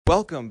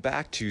Welcome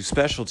back to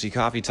Specialty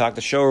Coffee Talk,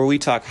 the show where we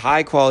talk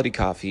high-quality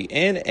coffee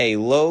in a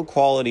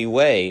low-quality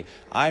way.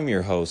 I'm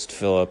your host,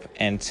 Philip,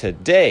 and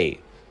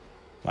today,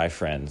 my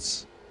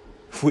friends,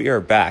 we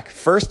are back.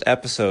 First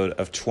episode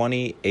of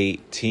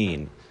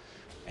 2018.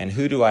 And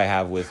who do I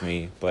have with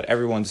me but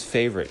everyone's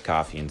favorite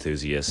coffee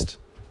enthusiast,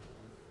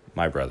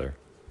 my brother.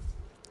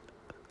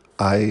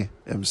 I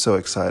am so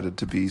excited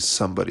to be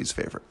somebody's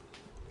favorite.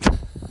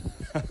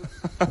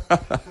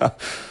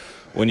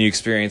 When you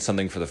experience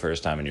something for the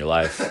first time in your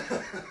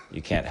life,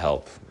 you can't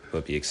help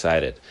but be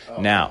excited.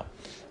 Now,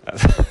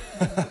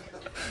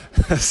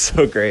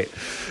 so great.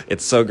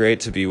 It's so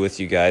great to be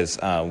with you guys.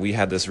 We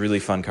had this really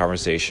fun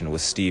conversation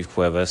with Steve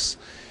Cuevas.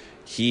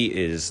 He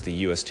is the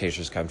U.S.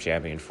 Tasters Cup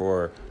champion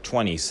for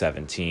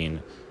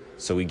 2017.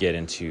 So we get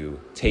into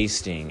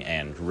tasting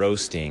and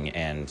roasting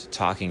and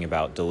talking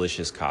about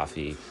delicious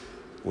coffee,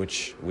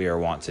 which we are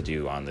wont to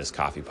do on this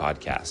coffee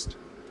podcast.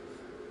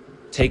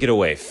 Take it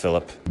away,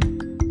 Philip.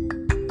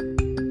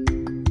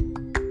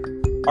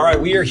 All right,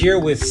 we are here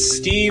with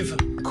Steve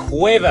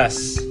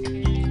Cuevas. Is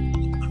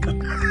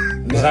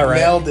that right?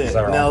 Nailed it.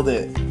 Nailed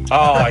it.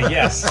 Oh,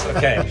 yes.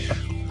 Okay.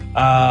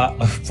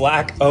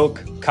 Black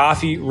Oak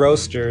Coffee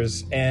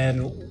Roasters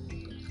and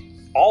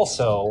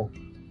also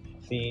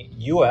the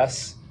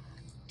U.S.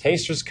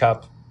 Tasters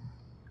Cup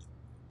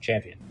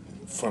champion.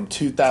 From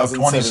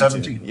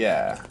 2017.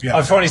 Yeah. Of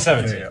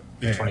 2017.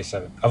 Yeah.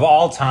 27. Of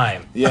all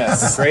time.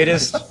 Yes. The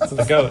greatest,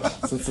 the GOAT.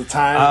 Since the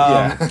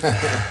time,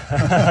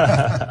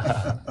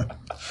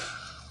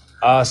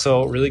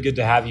 So really good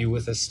to have you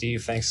with us,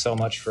 Steve. Thanks so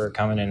much for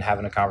coming and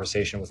having a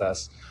conversation with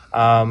us.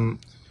 We're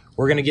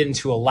going to get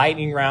into a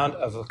lightning round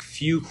of a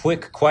few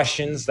quick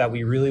questions that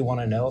we really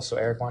want to know. So,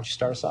 Eric, why don't you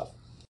start us off?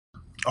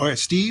 All right,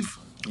 Steve.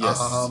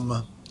 Yes.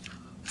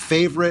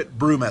 Favorite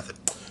brew method?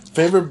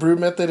 Favorite brew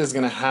method is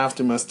going to have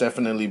to most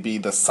definitely be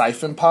the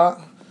siphon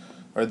pot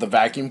or the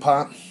vacuum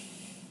pot.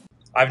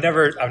 I've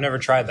never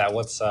tried that.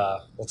 What's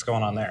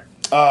going on there?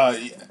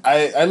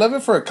 I love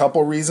it for a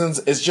couple reasons.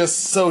 It's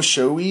just so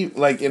showy.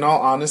 Like, in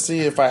all honesty,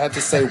 if I had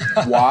to say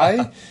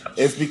why,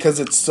 it's because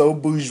it's so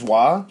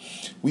bourgeois.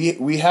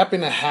 We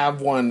happen to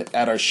have one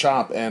at our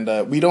shop,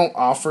 and we don't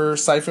offer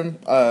siphon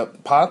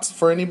pots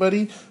for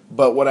anybody.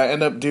 But what I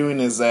end up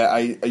doing is that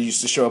I used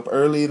to show up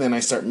early, then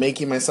I start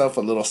making myself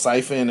a little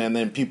siphon, and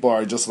then people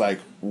are just like,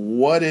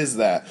 what is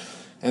that?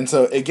 And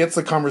so it gets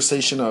the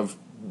conversation of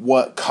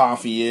what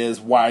coffee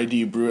is, why do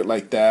you brew it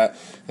like that?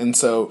 And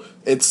so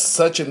it's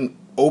such an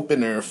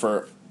opener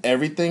for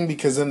everything,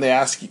 because then they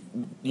ask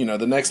you know,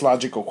 the next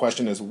logical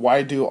question is,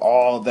 why do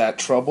all that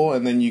trouble?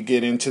 And then you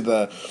get into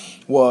the,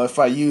 well, if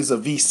I use a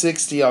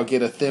V60, I'll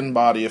get a thin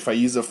body. If I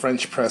use a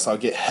French press, I'll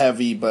get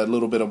heavy, but a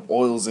little bit of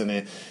oils in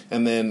it.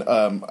 And then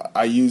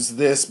I use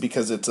this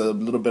because it's a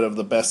little bit of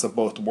the best of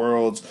both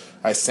worlds.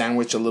 I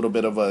sandwich a little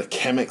bit of a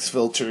Chemex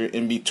filter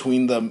in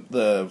between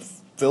the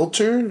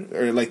filter,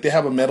 or like they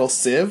have a metal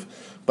sieve,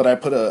 but I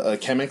put a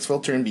Chemex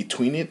filter in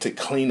between it to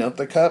clean up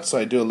the cup, so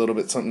I do a little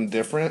bit something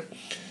different.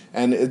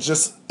 And it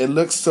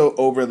looks so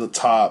over the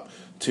top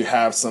to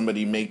have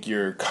somebody make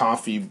your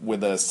coffee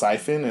with a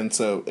siphon, and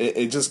so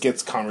it just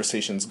gets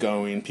conversations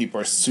going. People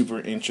are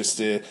super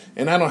interested,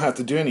 and I don't have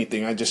to do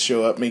anything. I just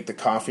show up, make the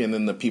coffee, and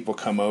then the people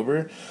come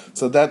over.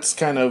 So that's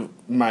kind of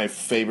my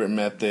favorite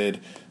method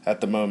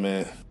at the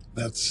moment.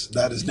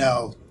 That is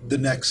now the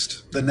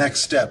next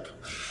step.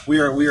 We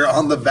are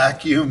on the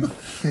vacuum.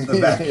 The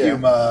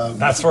vacuum.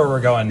 That's where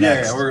we're going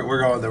next. Yeah,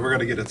 we're going there. We're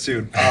going to get it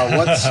soon.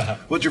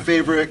 What's your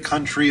favorite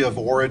country of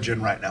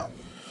origin right now?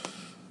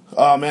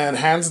 Oh man,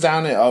 hands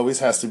down, it always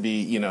has to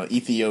be,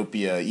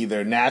 Ethiopia,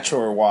 either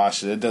natural or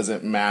washed. It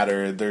doesn't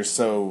matter.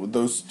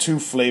 Those two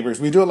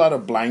flavors. We do a lot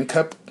of blind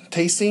cup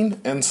tasting,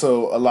 and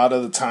so a lot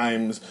of the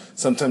times,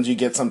 sometimes you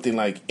get something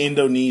like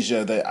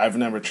Indonesia that I've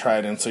never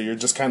tried, and so you're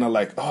just kind of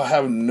like, oh, I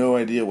have no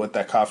idea what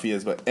that coffee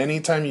is. But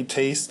anytime you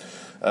taste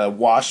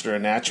washed or a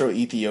natural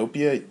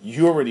Ethiopia,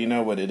 you already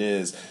know what it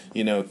is.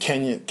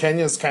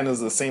 Kenya's kind of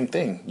the same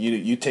thing.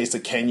 You taste a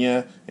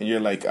Kenya and you're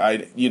like,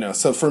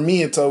 so for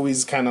me it's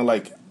always kind of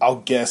like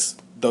I'll guess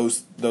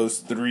those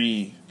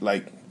three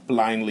like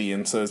blindly,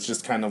 and so it's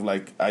just kind of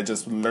like I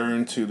just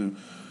learn to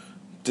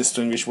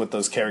distinguish what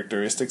those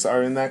characteristics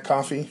are in that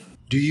coffee.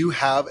 Do you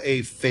have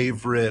a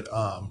favorite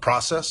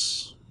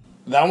process?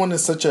 That one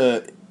is such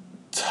a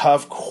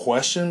tough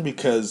question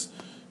because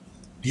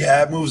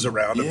it moves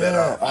around a bit.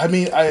 I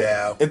mean,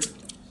 it's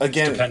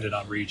again dependent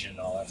on region and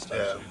all that stuff.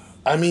 Yeah.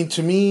 I mean,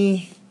 to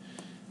me,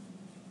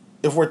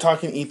 if we're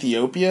talking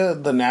Ethiopia,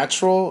 the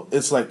natural,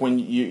 it's like when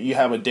you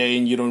have a day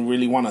and you don't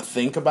really want to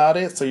think about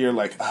it, so you're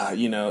like,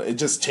 it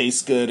just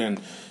tastes good, and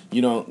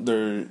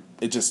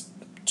it just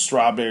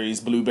strawberries,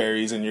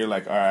 blueberries, and you're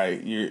like, all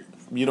right, you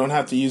don't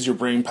have to use your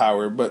brain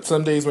power. But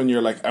some days when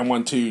you're like, I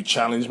want to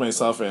challenge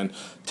myself and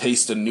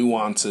taste the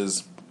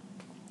nuances,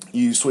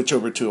 you switch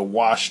over to a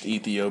washed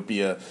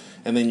Ethiopia,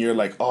 and then you're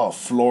like, oh,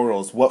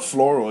 florals. What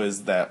floral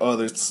is that? Oh,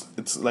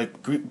 it's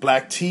like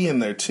black tea in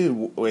there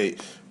too.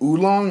 Wait,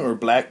 oolong or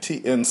black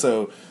tea? And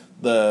so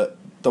the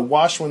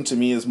washed one to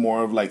me is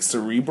more of like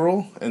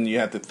cerebral, and you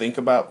have to think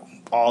about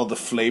all the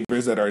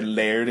flavors that are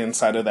layered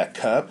inside of that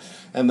cup.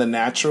 And the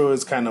natural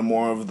is kind of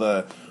more of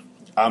the,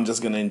 I'm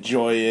just going to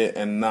enjoy it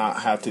and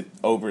not have to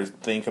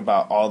overthink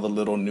about all the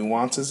little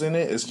nuances in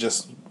it. It's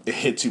just, it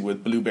hits you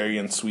with blueberry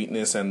and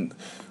sweetness. And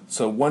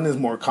so one is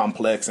more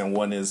complex and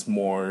one is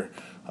more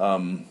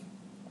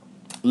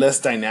less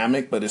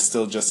dynamic, but it's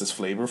still just as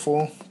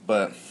flavorful.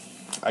 But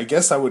I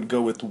guess I would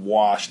go with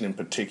washed in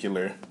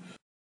particular.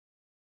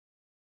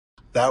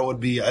 That would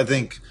be, I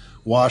think,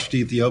 washed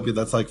Ethiopia.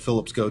 That's like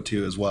Philip's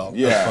go-to as well.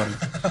 Yeah.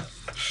 That's funny.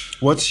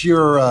 What's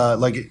your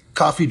like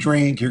coffee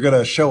drink? You're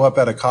gonna show up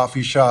at a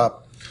coffee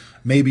shop.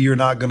 Maybe you're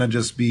not gonna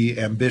just be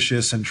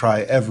ambitious and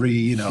try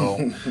every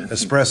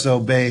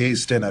espresso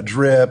based and a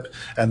drip,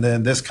 and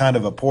then this kind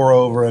of a pour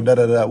over and da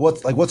da da.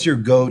 What's your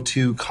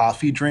go-to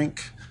coffee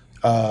drink?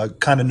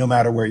 Kind of no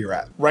matter where you're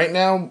at. Right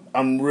now,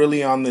 I'm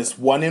really on this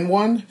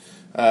 1-in-1.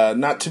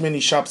 Not too many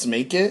shops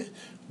make it,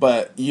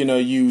 but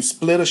you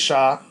split a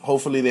shot.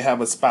 Hopefully, they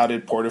have a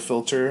spouted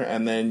portafilter,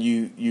 and then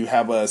you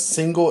have a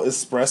single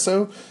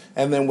espresso,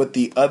 and then with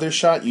the other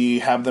shot,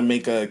 you have them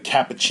make a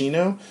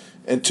cappuccino.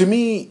 And to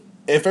me,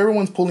 if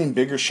everyone's pulling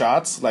bigger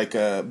shots, like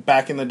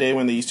back in the day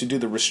when they used to do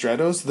the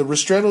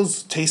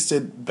ristrettos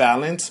tasted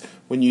balanced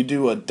when you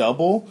do a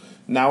double.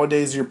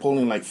 Nowadays, you're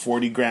pulling like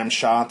 40-gram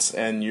shots,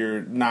 and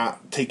you're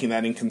not taking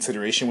that in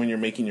consideration when you're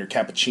making your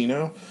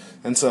cappuccino.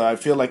 And so I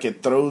feel like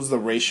it throws the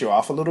ratio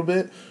off a little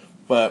bit.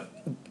 But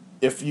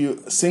if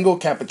you single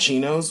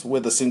cappuccinos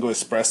with a single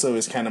espresso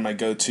is kind of my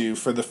go-to,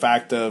 for the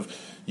fact of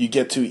you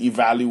get to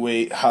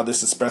evaluate how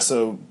this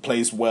espresso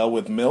plays well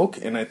with milk,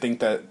 and I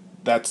think that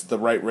that's the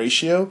right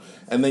ratio.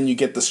 And then you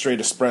get the straight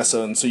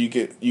espresso, and so you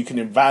can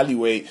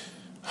evaluate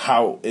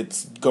how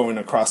it's going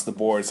across the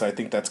board. So I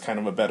think that's kind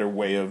of a better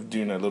way of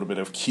doing a little bit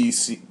of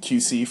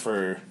QC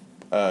for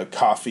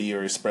coffee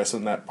or espresso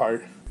in that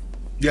part.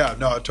 Yeah,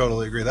 no, I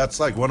totally agree. That's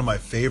like one of my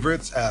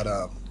favorites at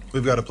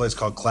we've got a place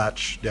called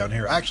Klatch down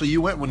here. Actually,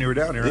 you went when you were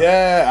down here.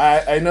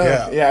 Yeah, I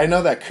know. Yeah, I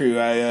know that crew.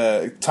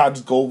 Todd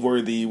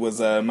Goldworthy was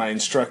my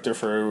instructor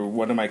for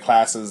one of my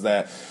classes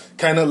that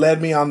kind of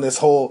led me on this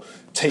whole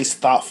taste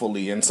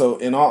thoughtfully. And so,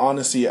 in all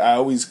honesty,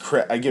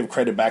 I give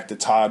credit back to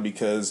Todd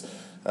because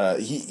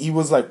he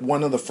was like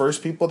one of the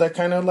first people that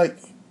kind of like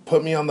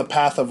put me on the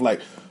path of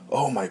like,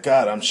 oh my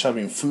God, I'm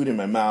shoving food in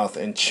my mouth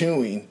and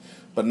chewing,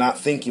 but not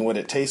thinking what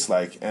it tastes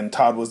like. And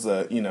Todd was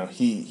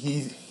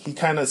he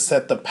kind of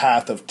set the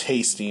path of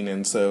tasting.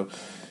 And so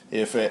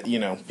if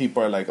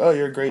people are like, oh,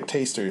 you're a great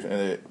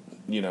taster,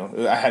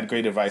 I had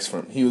great advice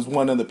from him. He was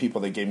one of the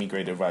people that gave me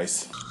great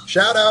advice.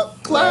 Shout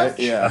out, Klatch. Right?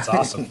 Yeah, That's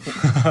awesome.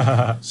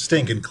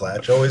 Stinking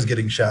Klatch. Always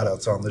getting shout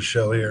outs on this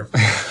show here.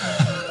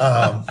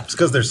 It's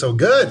because they're so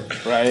good.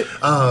 Right.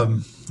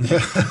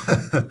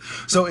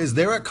 So is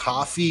there a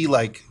coffee,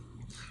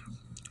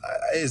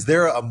 is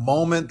there a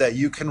moment that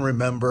you can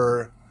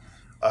remember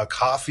a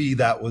coffee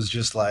that was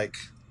just like,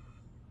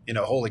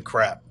 holy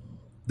crap,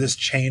 this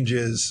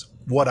changes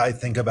what I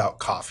think about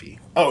coffee?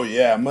 Oh,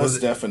 yeah,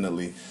 most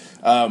definitely.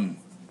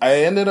 I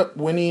ended up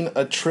winning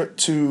a trip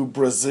to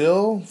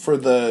Brazil for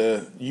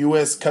the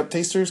U.S. Cup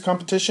Tasters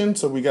competition.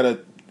 So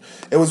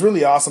it was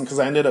really awesome because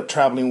I ended up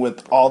traveling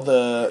with all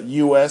the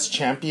U.S.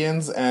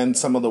 champions and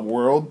some of the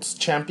world's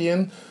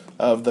champion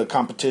of the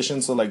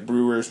competition. So like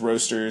brewers,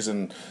 roasters,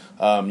 and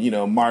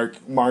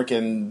Mark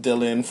and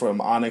Dylan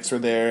from Onyx were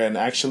there, and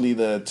actually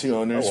the two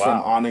owners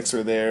from Onyx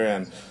were there,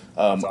 and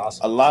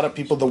awesome. A lot of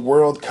people. The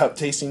World Cup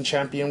tasting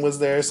champion was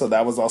there, so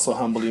that was also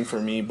humbling for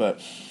me. But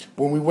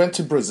when we went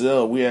to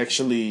Brazil, we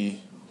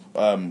actually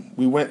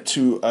we went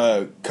to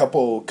a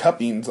couple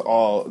cuppings,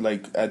 all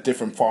like at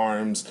different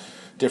farms,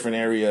 different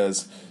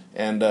areas,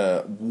 and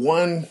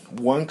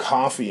one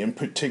coffee in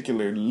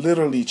particular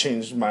literally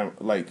changed my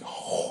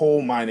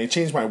whole mind. It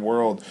changed my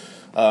world.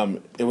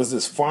 It was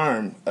this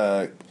farm,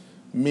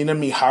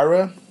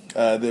 Minamihara.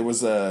 There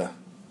was a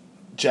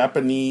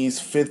Japanese,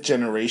 5th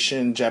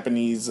generation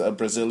Japanese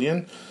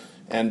Brazilian,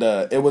 and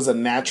it was a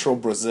natural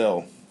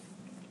Brazil.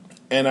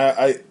 And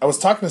I was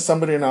talking to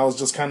somebody, and I was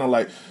just kind of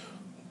like,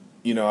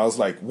 I was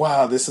like,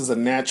 wow, this is a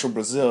natural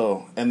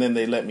Brazil. And then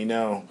they let me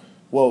know,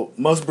 well,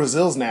 most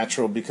Brazil's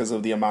natural because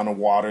of the amount of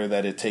water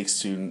that it takes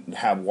to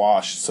have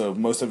washed. So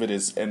most of it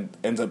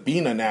ends up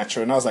being a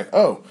natural. And I was like,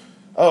 oh,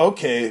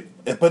 okay.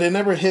 But it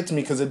never hits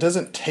me because it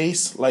doesn't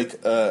taste like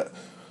a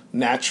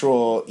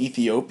natural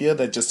Ethiopia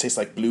that just tastes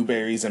like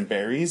blueberries and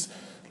berries.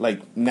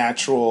 Like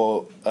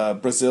natural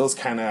Brazils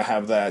kind of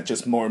have that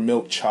just more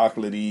milk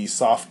chocolatey,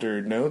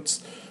 softer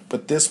notes.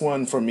 But this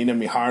one from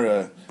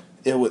Minamihara,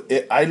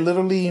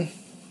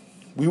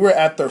 we were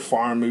at their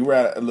farm. We were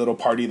at a little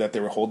party that they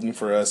were holding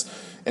for us.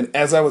 And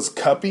as I was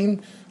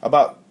cupping,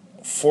 about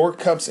 4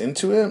 cups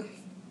into it,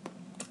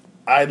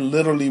 I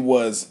literally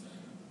was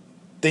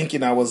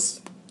thinking I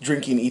was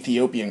drinking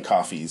Ethiopian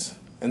coffees.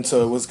 And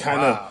so it was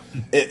kind of,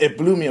 it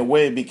blew me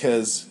away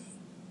because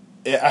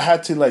I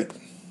had to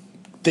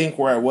think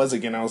where I was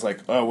again. I was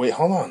like, oh, wait,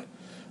 hold on.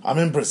 I'm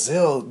in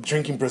Brazil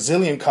drinking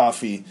Brazilian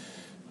coffee.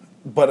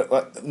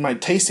 But my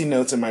tasting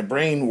notes in my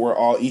brain were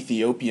all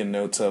Ethiopian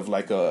notes of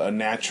like a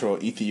natural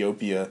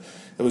Ethiopia.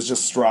 it was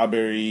just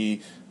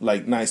strawberry,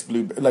 like nice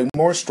blue, like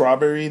more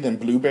strawberry than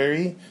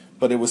blueberry,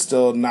 but it was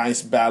still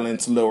nice,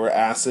 balanced, lower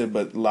acid,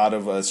 but a lot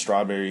of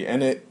strawberry.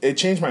 And it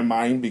changed my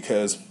mind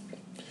because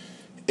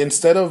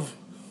instead of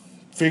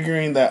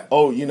figuring that,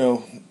 oh,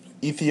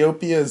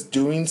 Ethiopia is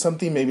doing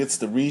something, maybe it's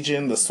the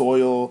region, the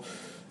soil,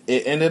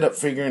 it ended up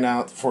figuring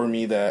out for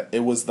me that it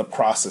was the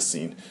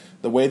processing.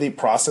 The way they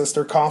processed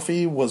their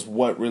coffee was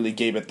what really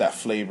gave it that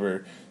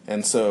flavor.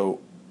 And so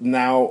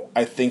now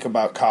I think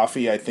about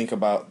coffee, I think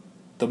about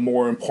the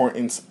more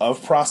importance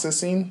of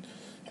processing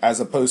as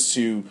opposed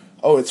to,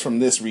 oh, it's from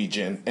this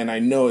region and I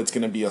know it's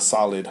going to be a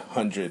solid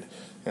 100.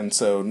 And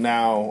so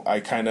now I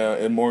kind of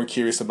am more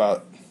curious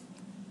about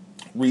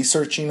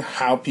researching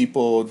how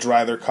people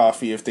dry their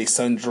coffee, if they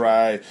sun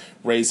dry,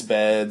 raised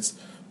beds,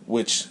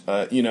 which,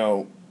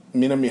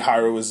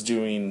 Minamihara was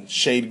doing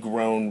shade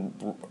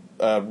grown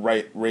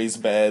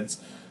raised beds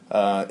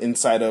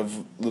inside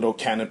of little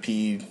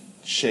canopy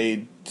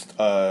shade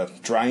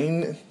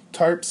drying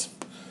tarps.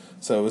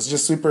 So it was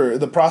just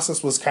the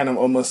process was kind of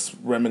almost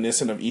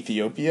reminiscent of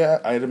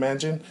Ethiopia, I'd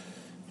imagine.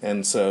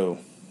 And so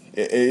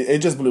it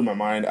just blew my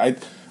mind.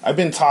 I've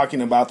been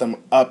talking about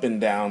them up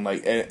and down.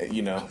 Like,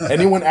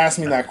 anyone asks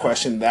me that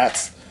question,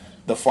 that's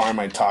the farm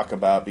I talk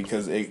about,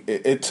 because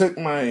it took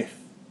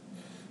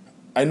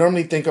I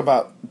normally think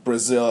about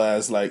Brazil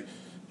as like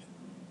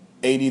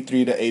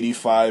 83 to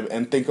 85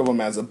 and think of them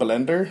as a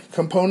blender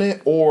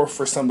component or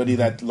for somebody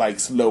that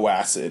likes low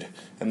acid.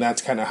 And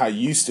that's kind of how I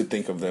used to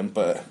think of them.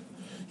 But,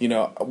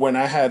 when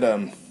I had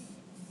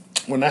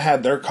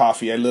their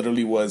coffee, I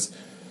literally was,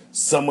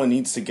 someone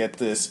needs to get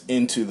this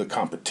into the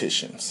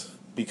competitions,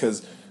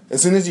 because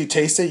as soon as you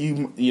taste it,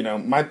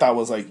 my thought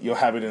was like, you'll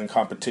have it in a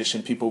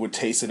competition. People would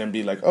taste it and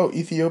be like, oh,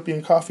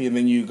 Ethiopian coffee. And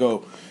then you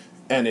go,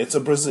 and it's a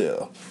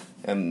Brazil.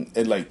 And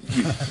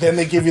then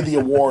they give you the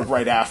award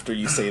right after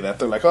you say that.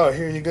 They're like, oh,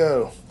 here you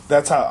go.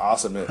 That's how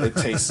awesome it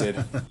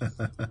tasted.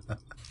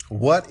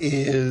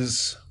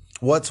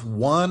 What's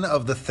one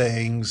of the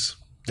things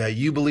that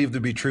you believe to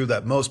be true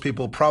that most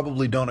people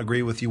probably don't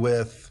agree with you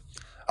with?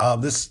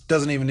 This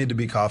doesn't even need to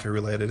be coffee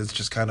related. It's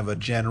just kind of a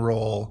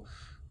general,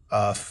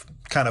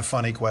 kind of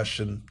funny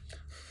question.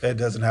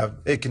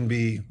 It can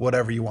be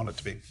whatever you want it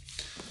to be.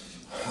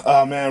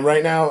 Oh man,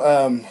 right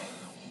now,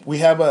 we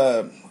have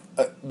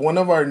one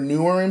of our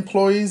newer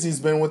employees. He's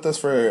been with us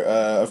for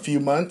a few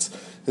months.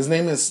 His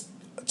name is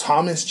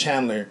Thomas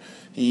Chandler.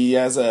 He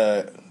has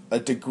a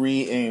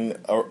degree in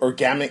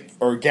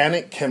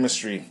organic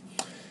chemistry.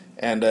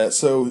 And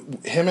so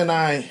him and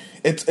I,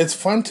 it's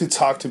fun to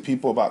talk to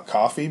people about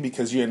coffee,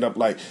 because you end up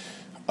like,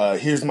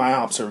 here's my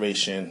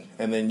observation,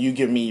 and then you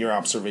give me your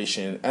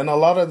observation. And a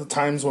lot of the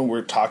times when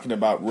we're talking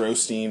about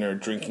roasting or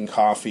drinking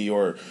coffee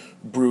or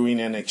brewing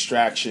and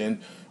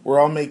extraction, we're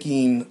all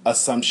making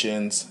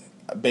assumptions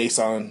based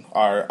on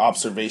our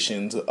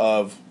observations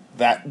of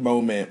that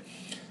moment.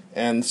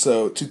 And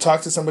so to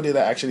talk to somebody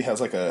that actually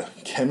has like a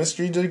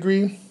chemistry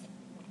degree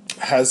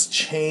has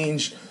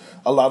changed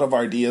a lot of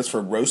our ideas for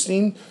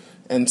roasting.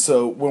 And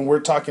so when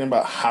we're talking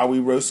about how we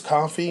roast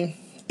coffee,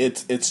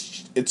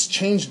 it's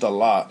changed a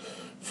lot.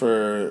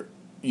 For,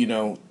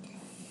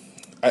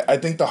 I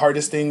think the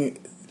hardest thing,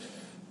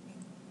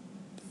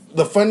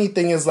 the funny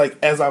thing is, like,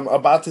 as I'm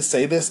about to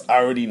say this, I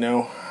already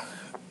know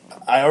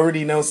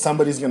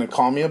somebody's going to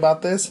call me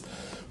about this.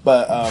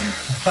 But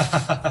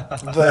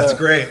that's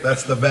great.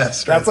 That's the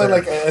best. That's why,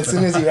 like, as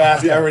soon as you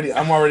ask,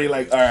 I'm already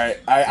like, all right.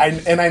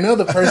 I know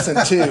the person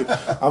too.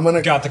 I'm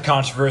gonna got the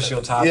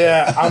controversial topic.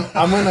 Yeah,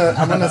 I'm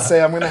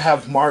gonna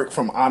have Mark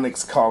from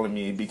Onyx calling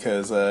me,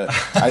 because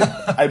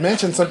I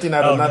mentioned something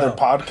at another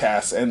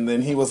podcast, and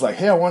then he was like,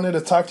 hey, I wanted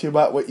to talk to you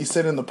about what you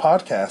said in the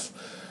podcast.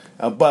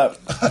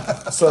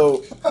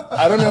 So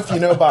I don't know if you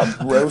know about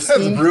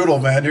roasting. That's brutal,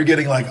 man. You're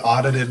getting like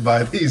audited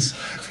by these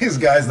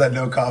guys that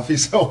know coffee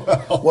so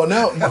well. Well,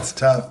 no, that's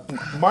tough.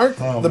 Mark,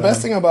 the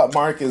best thing about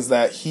Mark is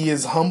that he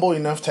is humble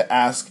enough to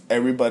ask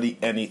everybody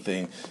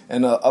anything,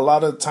 and a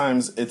lot of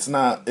times it's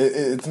not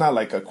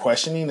like a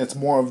questioning. It's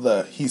more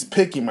of he's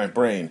picking my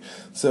brain.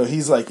 So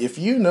he's like, if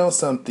you know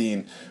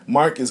something,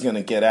 Mark is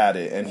gonna get at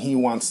it, and he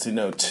wants to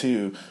know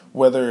too.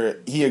 Whether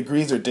he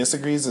agrees or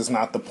disagrees is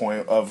not the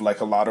point of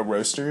like a lot of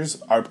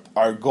roasters.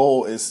 Our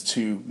goal is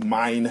to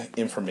mine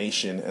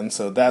information, and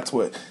so that's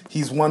what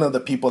he's one of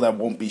the people that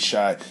won't be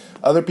shy.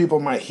 Other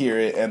people might hear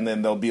it and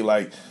then they'll be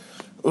like,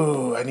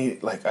 "Ooh,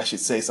 I should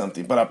say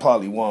something," but I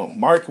probably won't.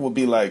 Mark will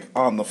be like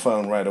on the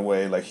phone right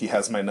away, like he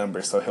has my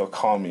number, so he'll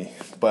call me.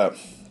 But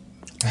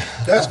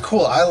that's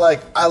cool. I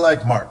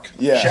like Mark.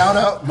 Yeah. Shout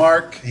out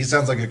Mark. He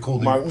sounds like a cool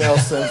dude. Mark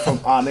Nelson from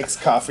Onyx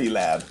Coffee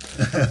Lab.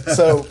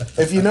 So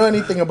if you know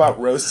anything about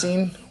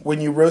roasting, when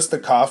you roast the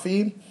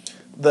coffee,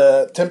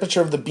 the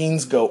temperature of the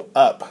beans go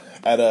up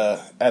at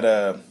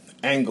a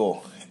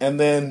angle, and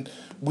then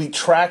we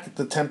track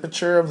the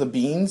temperature of the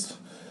beans.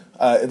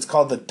 It's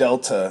called the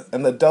delta,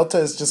 and the delta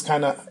is just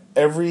kind of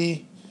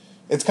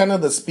it's kind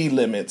of the speed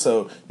limit.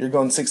 So you're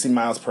going 60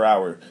 miles per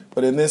hour,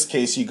 but in this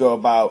case, you go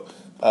about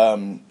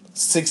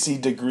 60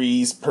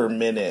 degrees per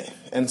minute.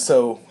 And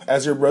so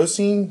as you're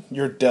roasting,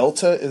 your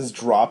delta is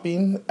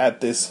dropping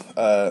at this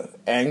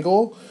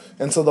angle.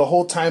 And so the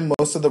whole time,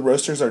 most of the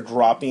roasters are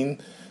dropping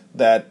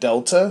that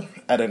delta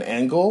at an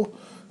angle.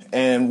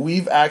 And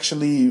we've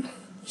actually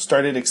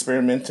started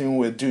experimenting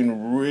with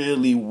doing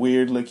really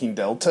weird looking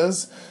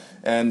deltas.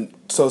 And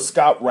so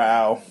Scott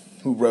Rao,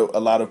 who wrote a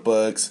lot of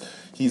books,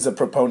 he's a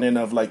proponent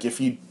of like, if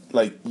you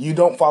you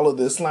don't follow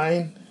this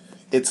line,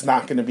 it's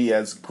not going to be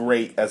as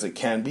great as it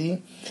can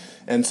be.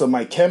 And so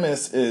my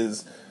chemist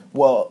is,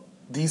 well,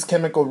 these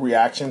chemical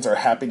reactions are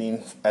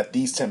happening at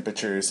these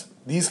temperatures.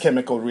 These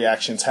chemical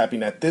reactions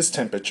happening at this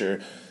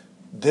temperature.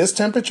 This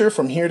temperature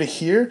from here to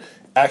here,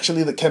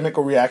 actually the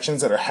chemical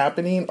reactions that are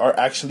happening are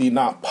actually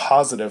not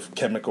positive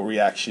chemical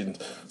reactions.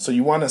 So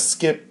you want to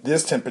skip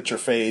this temperature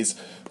phase,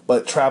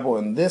 but travel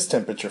in this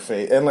temperature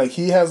phase. And like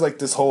he has like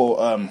this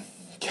whole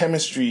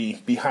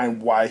chemistry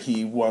behind why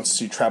he wants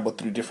to travel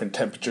through different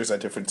temperatures at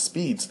different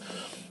speeds.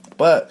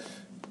 But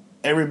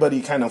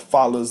everybody kind of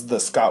follows the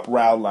Scott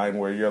Rao line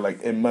where you're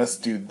like, it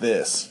must do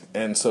this.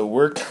 And so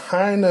we're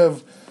kind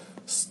of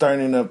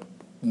starting to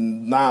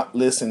not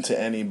listen to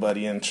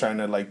anybody and trying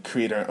to like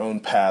create our own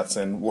paths.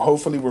 And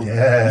hopefully we're,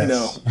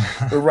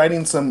 we're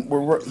writing some,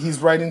 he's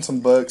writing some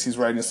books, he's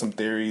writing some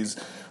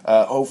theories.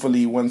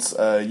 Hopefully once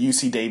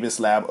UC Davis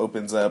lab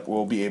opens up,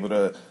 we'll be able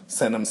to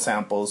send them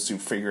samples to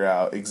figure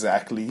out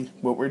exactly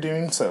what we're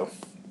doing. So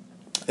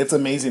it's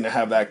amazing to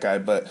have that guy,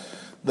 but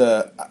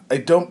I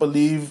don't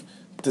believe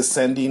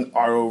descending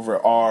R over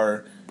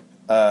R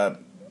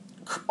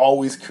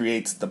always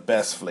creates the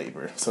best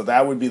flavor. So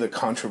that would be the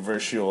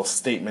controversial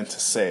statement to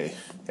say.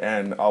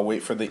 And I'll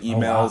wait for the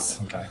emails.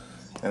 Oh, wow. Okay.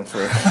 And for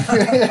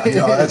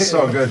No, that's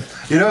so good.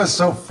 You know, it's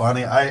so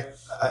funny. I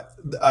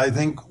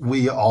think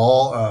we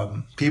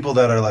all people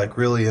that are like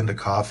really into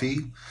coffee,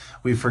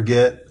 we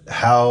forget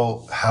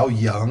how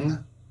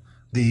young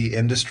the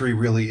industry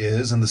really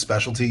is and the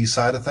specialty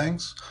side of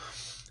things,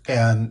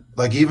 and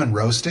like even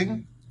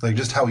roasting, like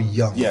just how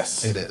young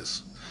it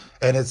is.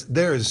 And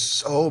there is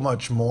so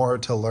much more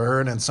to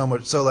learn and so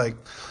much. So like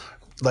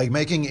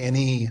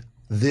making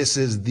this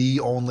is the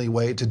only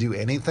way to do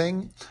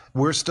anything.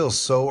 We're still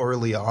so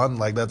early on.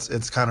 Like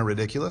it's kind of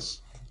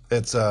ridiculous.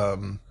 It's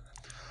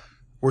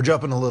we're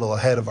jumping a little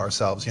ahead of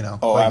ourselves, you know.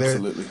 Oh, like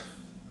absolutely.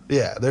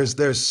 Yeah,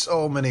 there's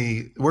so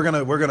many. We're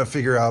gonna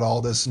figure out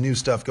all this new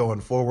stuff going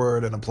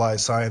forward and apply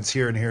science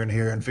here and here and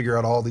here and figure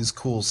out all these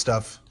cool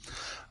stuff.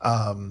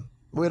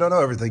 We don't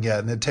know everything yet,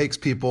 and it takes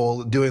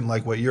people doing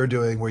like what you're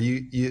doing, where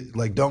you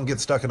like don't get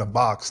stuck in a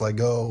box. Like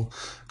go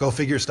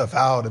figure stuff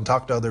out and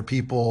talk to other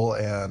people,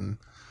 and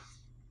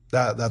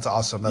that's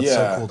awesome. That's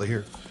so cool to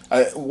hear.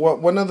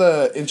 One of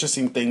the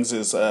interesting things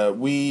is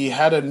we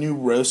had a new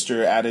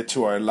roaster added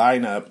to our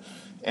lineup,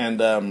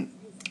 and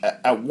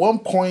at one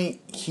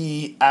point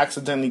he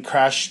accidentally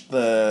crashed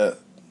the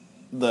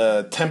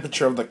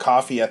temperature of the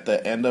coffee at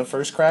the end of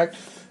first crack,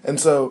 and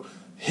so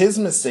his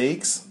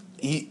mistakes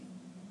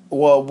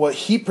what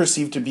he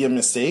perceived to be a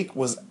mistake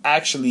was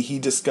actually he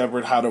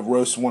discovered how to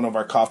roast one of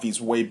our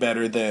coffees way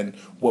better than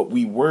what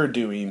we were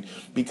doing,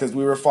 because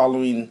we were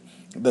following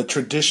the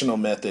traditional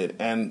method,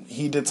 and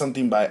he did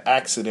something by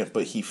accident,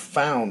 but he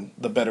found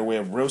the better way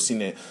of roasting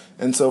it.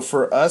 And so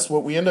for us,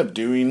 what we end up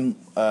doing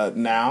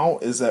now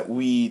is that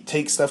we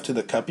take stuff to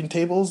the cupping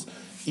tables,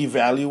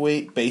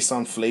 evaluate based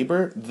on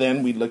flavor,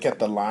 then we look at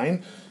the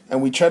line,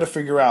 and we try to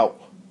figure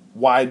out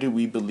why do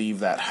we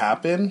believe that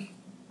happened.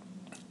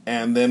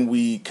 And then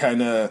we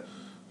kind of,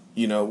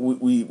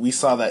 we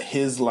saw that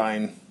his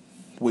line,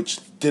 which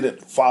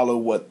didn't follow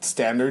what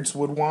standards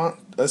would want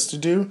us to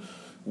do,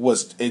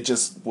 was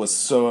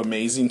so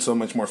amazing, so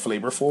much more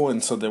flavorful.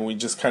 And so then we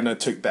just kind of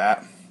took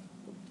that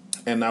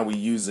and now we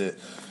use it.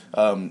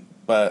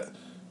 But,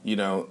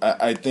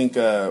 I think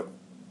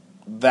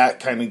that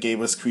kind of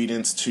gave us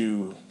credence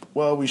to,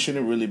 well, we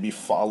shouldn't really be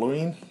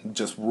following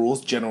just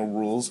rules, general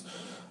rules.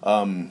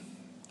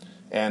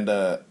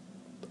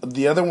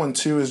 The other one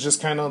too is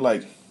just kind of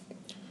like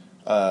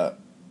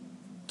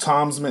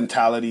Tom's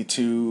mentality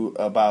too,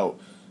 about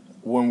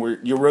when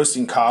you're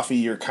roasting coffee,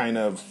 you're kind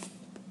of,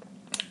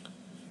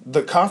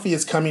 the coffee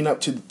is coming up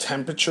to the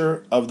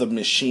temperature of the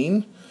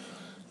machine,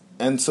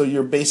 and so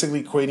you're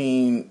basically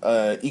creating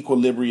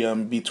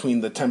equilibrium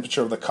between the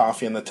temperature of the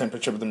coffee and the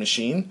temperature of the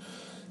machine.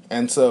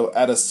 And so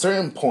at a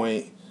certain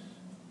point,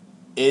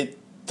 it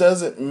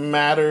doesn't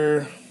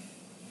matter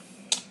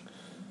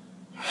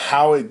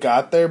how it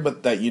got there,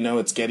 but that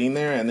it's getting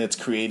there and it's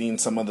creating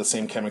some of the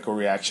same chemical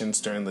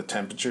reactions during the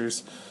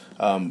temperatures.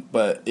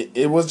 But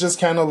it was just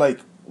kind of like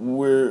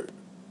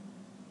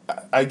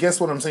I guess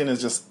what I'm saying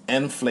is just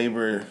end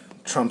flavor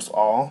trumps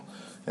all,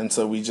 and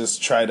so we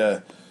just try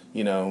to,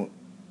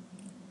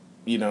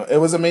 it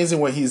was amazing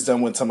what he's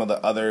done with some of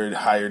the other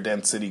higher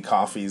density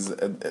coffees.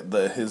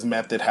 His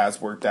method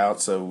has worked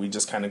out, so we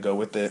just kind of go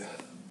with it.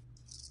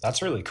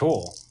 That's really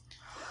cool.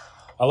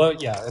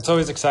 It's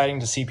always exciting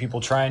to see people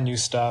trying new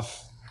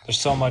stuff, There's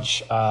so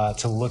much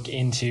to look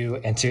into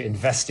and to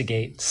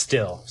investigate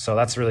still. So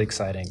that's really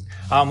exciting.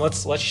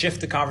 Let's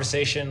shift the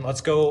conversation.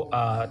 Let's go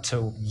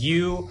to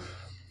you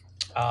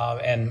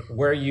and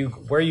where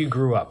you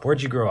grew up.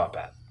 Where'd you grow up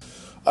at?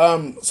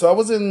 So I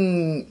was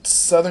in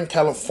Southern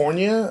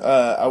California.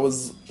 I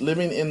was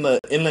living in the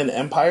Inland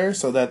Empire,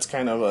 so that's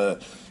kind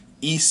of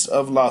east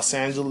of Los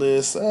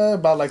Angeles,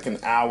 about like an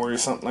hour or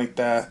something like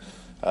that.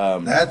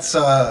 That's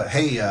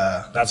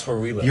That's where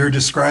we live. you're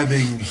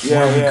describing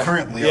where we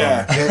currently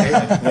are.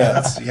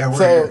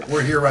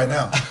 We're here right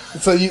now.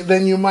 So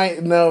you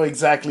might know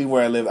exactly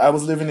where I live. I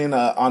was living in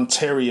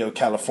Ontario,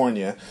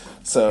 California.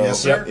 So Yes,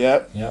 sir.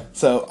 Yep.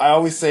 So I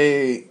always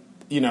say,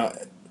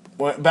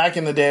 back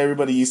in the day,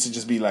 everybody used to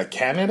just be like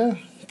Canada,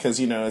 because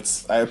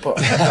but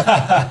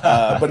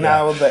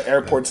now the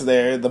airport's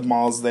there, the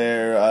mall's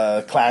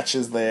there, Clatch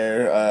is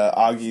there,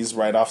 Augie's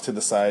right off to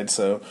the side.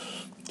 So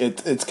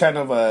it's kind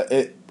of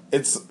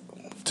it's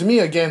to me,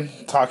 again,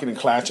 talking to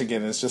Clatch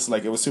again, it's just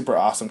like it was super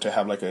awesome to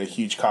have like a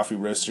huge coffee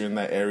roaster in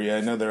that area.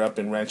 I know they're up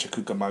in Rancho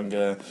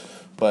Cucamonga,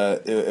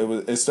 but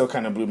it still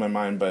kind of blew my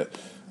mind. But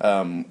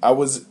I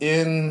was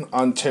in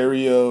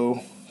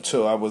Ontario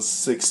till I was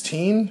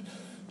 16.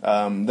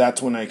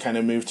 That's when I kind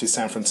of moved to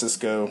San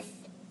Francisco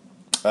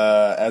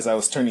as I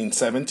was turning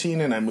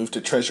 17, and I moved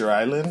to Treasure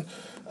Island.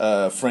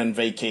 A friend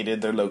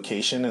vacated their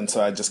location, and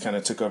so I just kind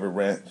of took over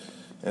rent.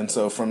 And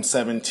so from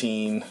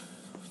 17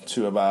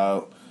 to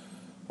about,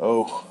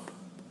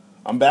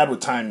 I'm bad with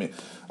timing,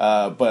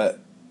 but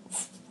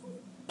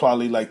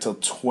probably like till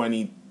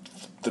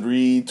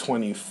 23,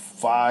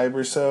 25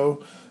 or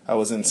so, I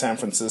was in San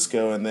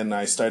Francisco, and then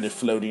I started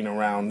floating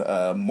around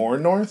more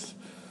north.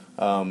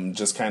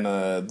 Just kind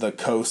of the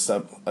coast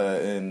up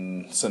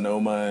in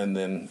Sonoma, and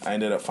then I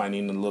ended up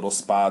finding little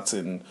spots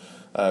in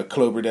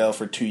Cloverdale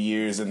for 2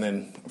 years, and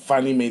then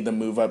finally made the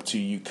move up to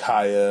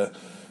Ukiah.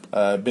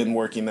 Been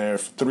working there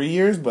for 3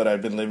 years, but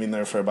I've been living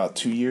there for about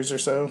 2 years or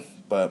so.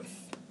 But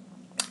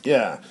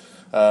yeah,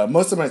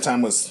 most of my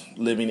time was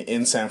living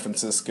in San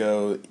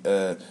Francisco,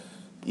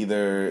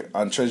 either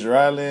on Treasure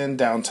Island,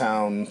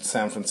 downtown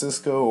San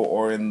Francisco,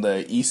 or in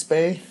the East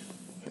Bay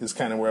is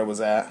kind of where I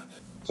was at.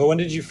 So when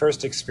did you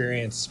first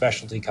experience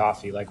specialty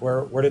coffee? Like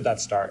where did that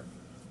start?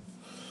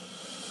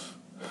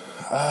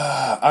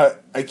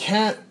 I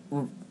can't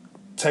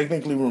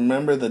technically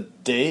remember the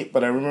date,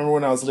 but I remember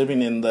when I was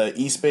living in the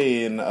East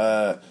Bay in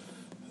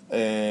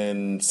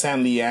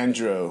San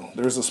Leandro.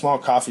 There was a small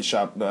coffee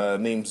shop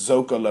named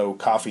Zocalo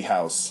Coffee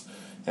House,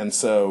 and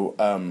so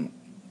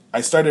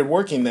I started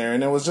working there,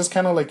 and it was just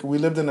kind of like we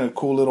lived in a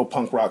cool little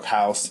punk rock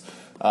house.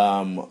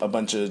 A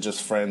bunch of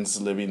just friends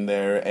living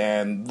there,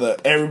 and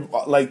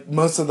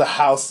most of the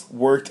house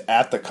worked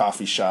at the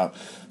coffee shop,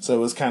 so it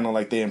was kind of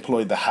like they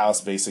employed the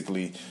house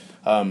basically.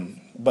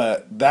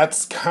 But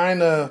that's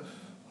kind of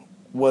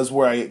was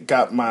where I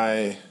got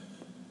my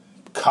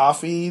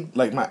coffee,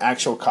 like my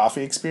actual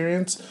coffee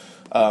experience.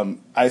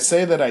 I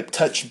say that I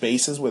touched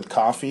bases with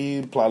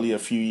coffee probably a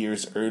few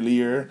years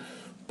earlier,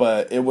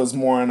 but it was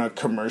more on a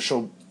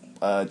commercial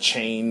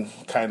chain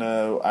kind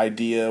of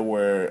idea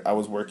where I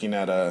was working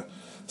at a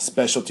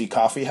specialty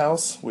coffee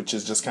house, which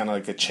is just kind of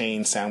like a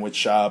chain sandwich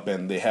shop,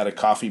 and they had a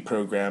coffee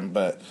program.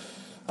 But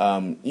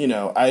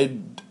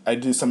I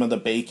do some of the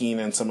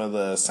baking and some of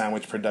the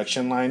sandwich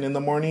production line in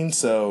the morning,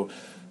 so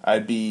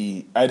I'd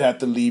have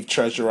to leave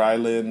Treasure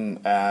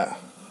Island at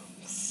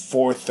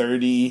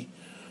 4:30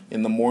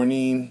 in the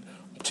morning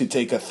to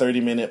take a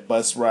 30-minute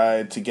bus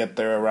ride to get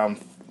there around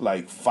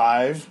like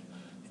 5,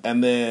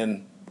 and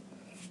then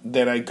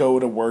I go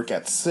to work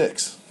at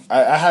 6.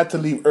 I had to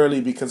leave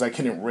early because I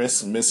couldn't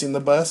risk missing the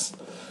bus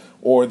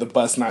or the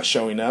bus not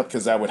showing up,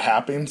 because that would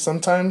happen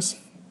sometimes.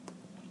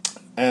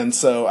 And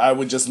so I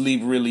would just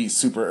leave really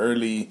super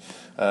early.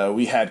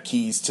 We had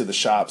keys to the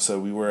shop, so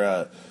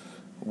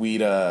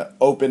we'd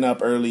open up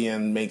early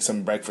and make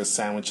some breakfast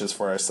sandwiches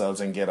for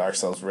ourselves and get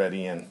ourselves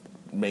ready and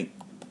make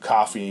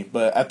coffee.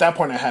 But at that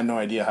point, I had no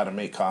idea how to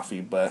make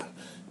coffee, but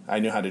I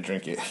knew how to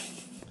drink it.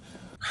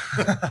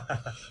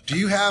 Do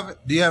you have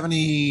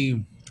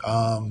any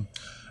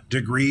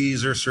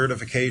degrees or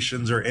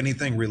certifications or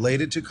anything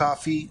related to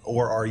coffee,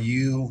 or are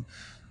you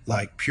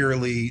like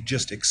purely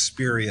just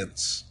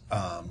experience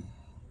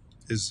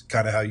is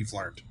kind of how you've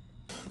learned?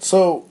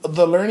 So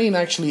the learning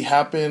actually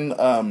happened.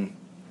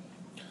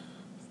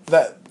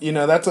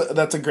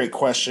 That's a great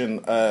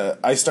question.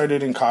 I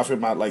started in coffee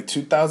about like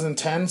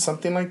 2010,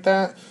 something like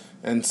that,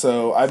 and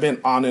so I've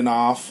been on and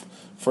off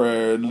for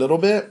a little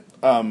bit.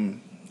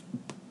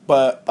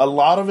 But a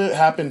lot of it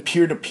happened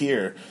peer to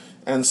peer.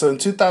 And so in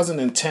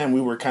 2010,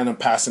 we were kind of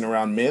passing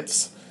around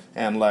myths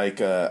and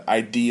like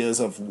ideas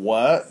of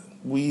what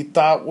we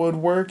thought would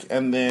work.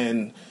 And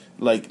then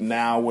like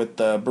now with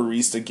the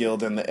Barista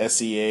Guild and the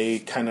SEA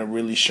kind of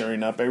really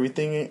shoring up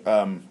everything,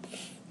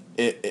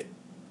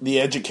 the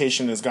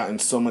education has gotten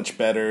so much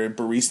better.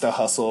 Barista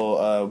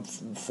Hustle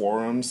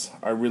forums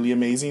are really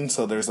amazing.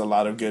 So there's a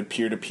lot of good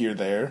peer-to-peer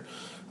there.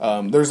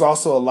 There's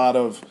also a lot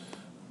of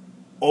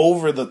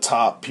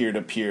over-the-top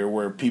peer-to-peer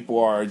where people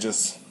are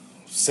just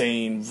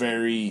saying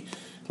very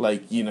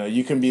Like,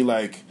 you can be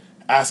like,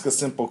 ask a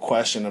simple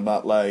question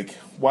about like,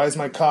 why is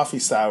my coffee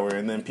sour?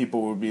 And then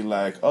people would be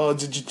like, oh,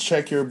 did you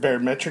check your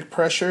barometric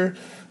pressure?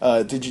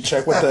 Did you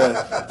check what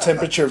the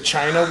temperature of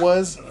China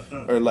was?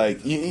 Or like,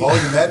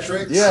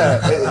 volumetrics.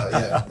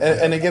 Yeah,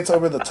 and it gets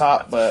over the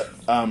top, but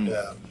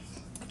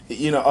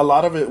a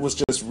lot of it was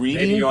just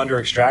reading. Maybe you under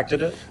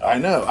extracted it. I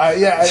know.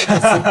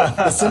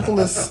 The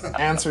simplest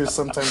answers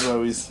sometimes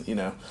always,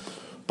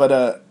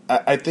 But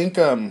I think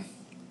a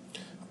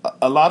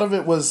lot of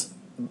it was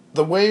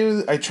the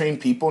way I train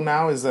people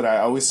now is that I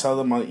always tell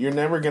them you're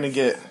never going to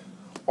get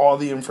all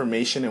the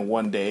information in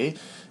one day,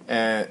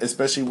 and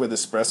especially with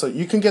espresso.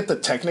 You can get the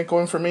technical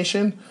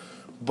information,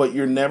 but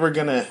you're never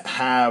going to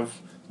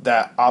have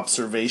that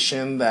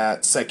observation,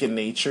 that second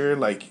nature.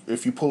 Like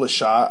if you pull a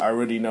shot, I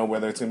already know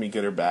whether it's going to be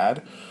good or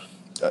bad.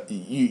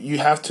 You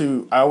have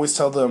to, I always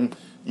tell them,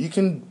 you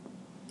can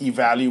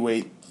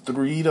evaluate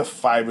 3 to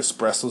 5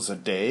 espressos a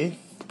day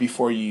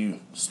before you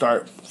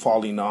start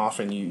falling off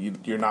and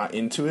you're not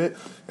into it.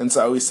 And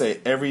so I always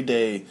say every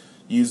day,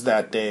 use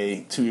that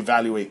day to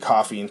evaluate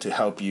coffee and to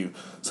help you.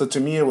 So to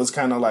me, it was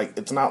kind of like,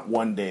 it's not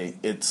one day,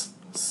 it's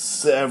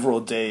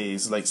several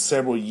days, like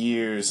several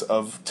years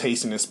of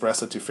tasting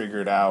espresso to figure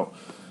it out.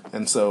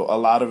 And so a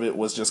lot of it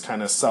was just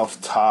kind of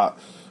self-taught.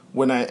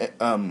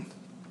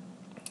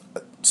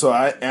 So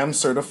I am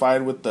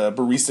certified with the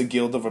Barista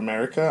Guild of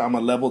America. I'm a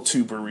level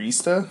 2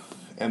 barista.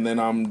 And then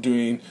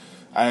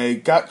I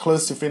got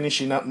close to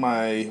finishing up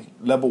my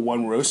level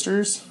 1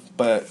 roasters,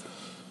 but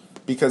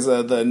because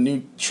of the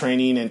new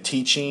training and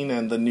teaching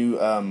and the new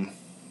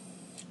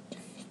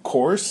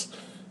course,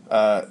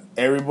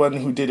 everyone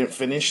who didn't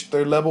finish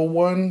their level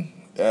 1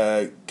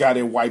 got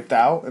it wiped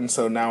out. And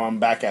so now I'm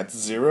back at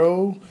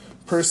 0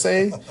 per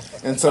se.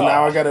 And so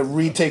now I got to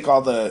retake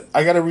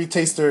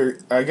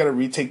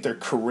their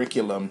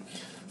curriculum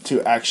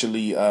to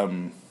actually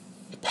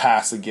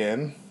pass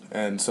again.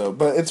 And so,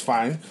 but it's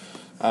fine.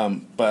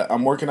 But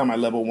I'm working on my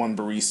level 1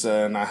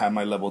 barista, and I have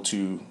my level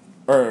 2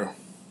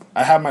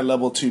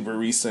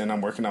 barista, and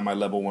I'm working on my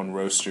level 1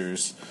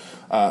 roasters.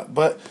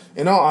 But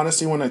in all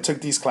honesty, when I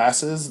took these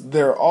classes,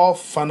 they're all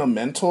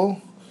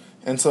fundamental.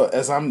 And so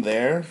as I'm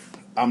there,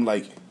 I'm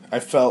like, I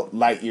felt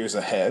light years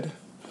ahead.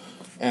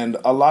 And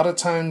a lot of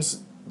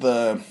times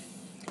the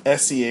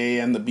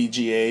SCA and the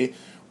BGA,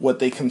 what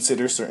they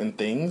consider certain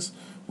things,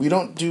 we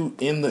don't do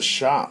in the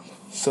shop.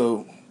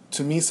 So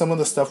to me, some of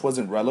the stuff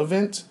wasn't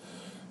relevant.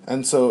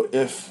 And so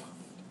if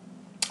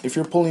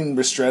you're pulling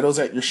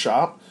ristrettos at your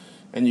shop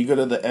and you go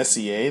to the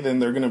SCA, then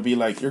they're going to be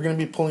like, you're going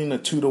to be pulling a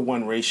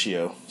 2-to-1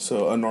 ratio.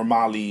 So a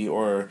normale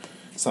or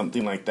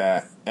something like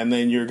that. And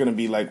then you're going to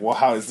be like, well,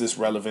 how is this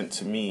relevant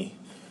to me?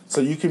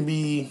 So you can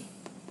be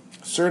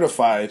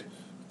certified,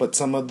 but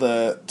some of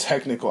the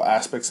technical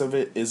aspects of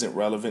it isn't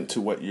relevant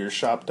to what your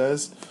shop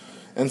does.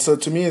 And so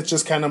to me, it's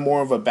just kind of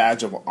more of a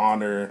badge of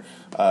honor.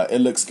 It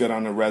looks good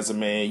on a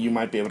resume. You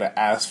might be able to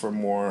ask for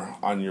more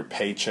on your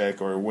paycheck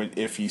or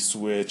if you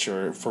switch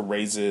or for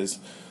raises.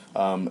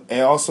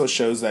 It also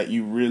shows that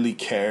you really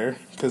care.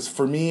 Because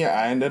for me,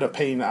 I ended up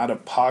paying out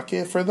of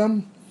pocket for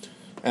them.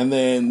 And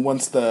then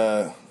once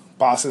the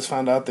bosses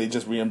found out, they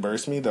just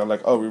reimbursed me. They're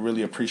like, oh, we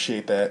really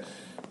appreciate that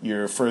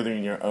you're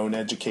furthering your own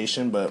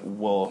education, but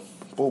we'll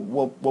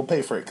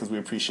pay for it because we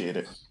appreciate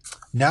it.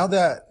 Now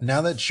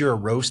that you're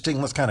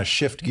roasting, let's kind of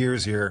shift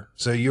gears here.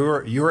 So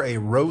you're a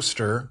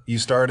roaster.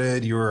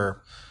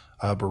 You're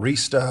a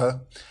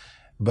barista,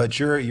 but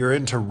you're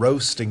into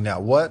roasting now.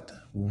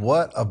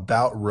 What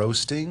about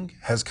roasting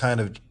has kind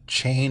of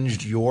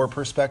changed your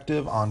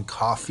perspective on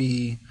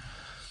coffee?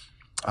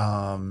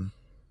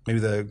 Maybe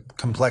the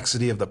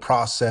complexity of the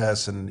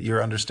process and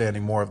your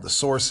understanding more of the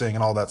sourcing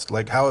and all that.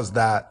 Like, how has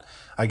that,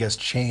 I guess,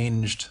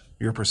 changed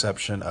your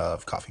perception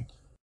of coffee?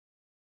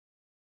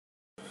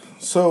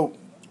 So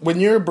when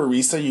you're a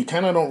barista, you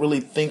kind of don't really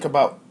think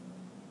about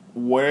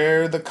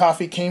where the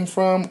coffee came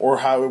from or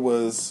how it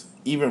was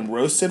even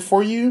roasted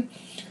for you.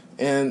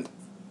 And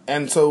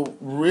so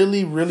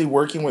really, really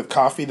working with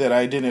coffee that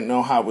I didn't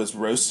know how it was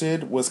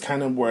roasted was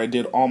kind of where I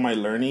did all my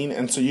learning.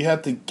 And so you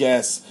have to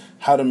guess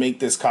how to make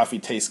this coffee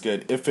taste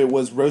good. If it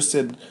was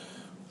roasted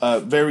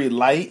very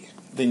light,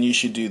 then you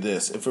should do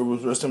this. If it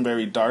was roasted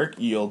very dark,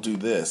 you'll do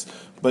this.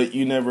 But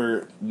you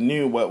never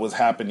knew what was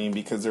happening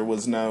because there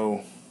was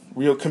no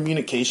real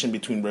communication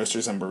between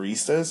roasters and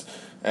baristas.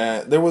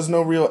 There was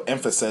no real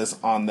emphasis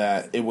on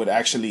that. It would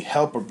actually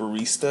help a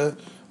barista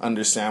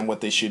understand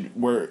what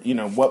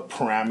what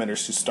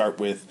parameters to start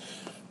with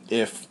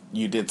if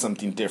you did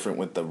something different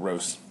with the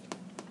roast.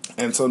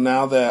 And so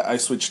now that I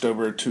switched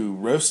over to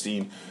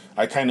roasting,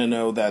 I kind of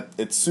know that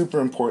it's super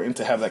important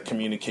to have that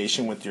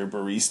communication with your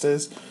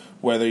baristas,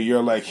 whether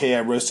you're like, hey,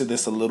 I roasted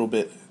this a little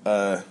bit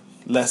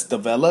less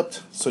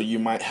developed, so you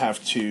might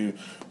have to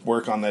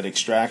work on that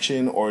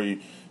extraction, or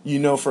you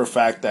know for a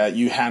fact that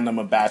you hand them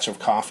a batch of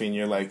coffee and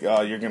you're like,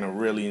 oh, you're going to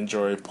really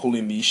enjoy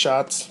pulling these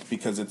shots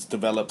because it's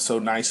developed so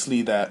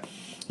nicely that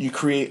you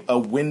create a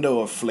window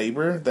of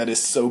flavor that is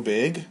so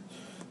big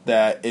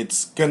that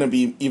it's going to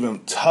be even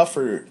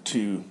tougher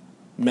to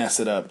mess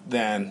it up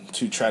than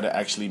to try to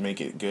actually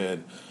make it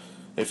good.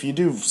 If you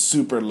do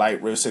super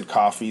light roasted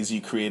coffees,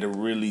 you create a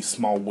really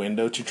small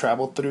window to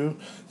travel through.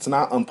 It's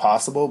not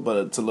impossible, but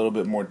it's a little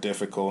bit more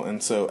difficult.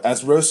 And so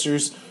as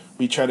roasters,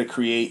 we try to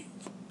create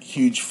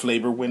huge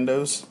flavor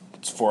windows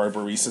for our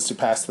baristas to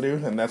pass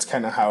through. And that's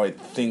kind of how I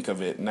think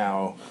of it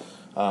now,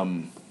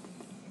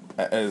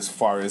 as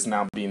far as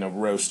now being a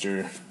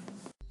roaster.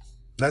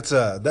 That's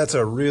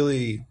a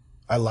really,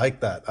 I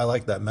like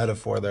that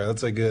metaphor there.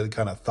 That's a good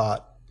kind of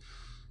thought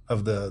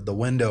of the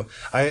window.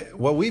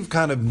 What we've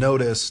kind of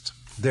noticed,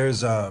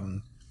 there's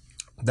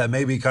that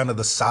maybe kind of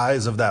the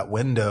size of that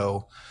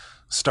window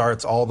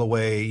starts all the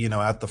way,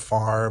 at the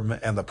farm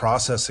and the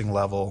processing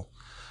level.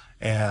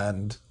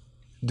 And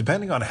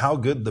depending on how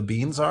good the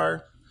beans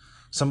are,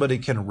 somebody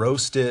can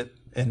roast it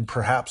in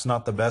perhaps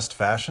not the best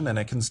fashion, and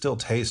it can still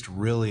taste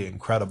really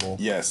incredible.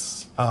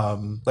 Yes.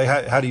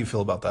 Like how do you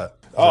feel about that?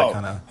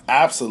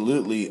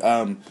 Absolutely.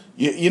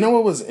 You know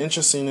what was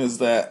interesting is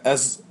that,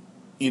 as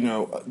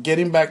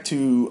getting back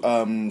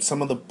to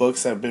some of the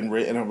books that have been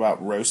written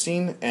about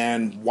roasting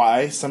and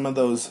why some of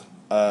those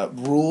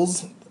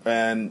rules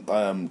and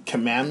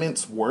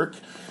commandments work,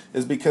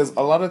 is because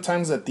a lot of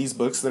times that these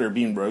books that are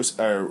being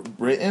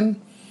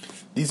written,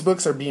 these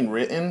books are being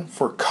written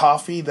for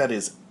coffee that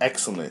is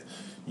excellent.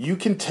 You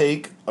can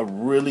take a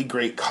really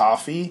great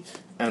coffee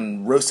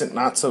and roast it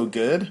not so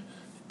good,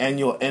 and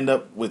you'll end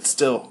up with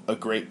still a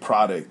great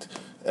product.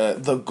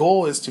 The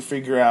goal is to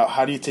figure out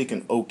how do you take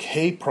an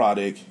okay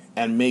product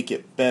and make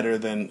it better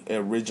than it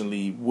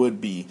originally would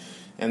be.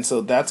 And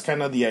so that's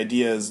kind of the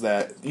idea, is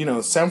that,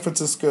 San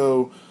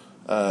Francisco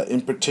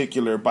in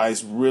particular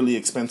buys really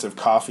expensive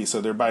coffee, so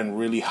they're buying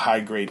really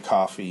high-grade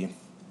coffee.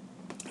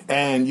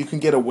 And you can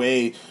get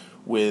away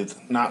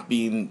with not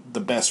being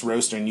the best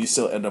roaster, and you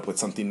still end up with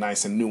something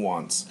nice and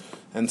nuanced.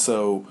 And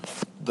so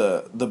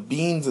the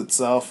beans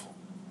itself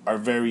are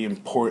very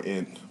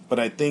important. But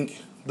I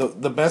think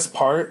the best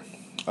part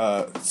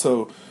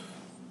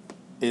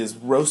is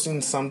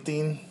roasting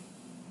something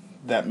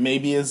that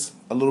maybe is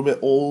a little bit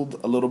old,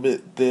 a little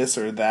bit this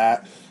or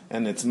that,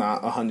 and it's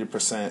not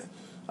 100%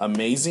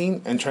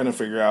 amazing, and trying to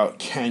figure out,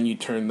 can you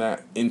turn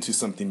that into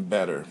something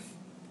better?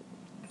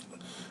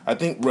 I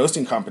think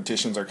roasting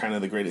competitions are kind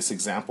of the greatest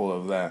example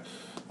of that.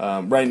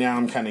 Right now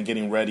I'm kind of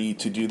getting ready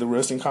to do the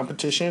roasting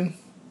competition.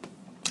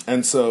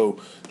 And so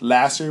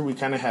last year we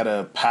kind of had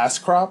a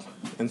past crop,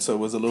 and so it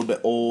was a little bit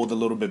old, a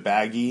little bit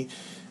baggy.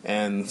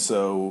 And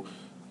so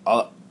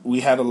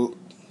we had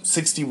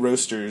 60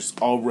 roasters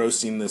all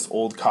roasting this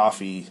old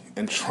coffee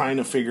and trying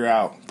to figure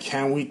out,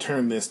 can we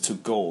turn this to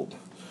gold?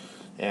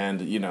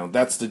 And,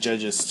 that's the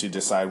judges to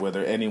decide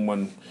whether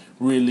anyone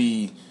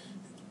really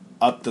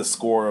upped the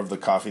score of the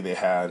coffee they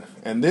had.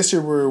 And this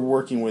year we're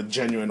working with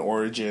Genuine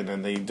Origin,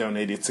 and they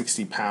donated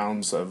 60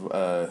 pounds of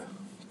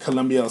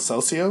Colombia El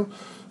Celcio.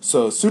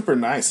 So super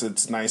nice.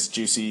 It's nice,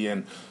 juicy,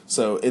 and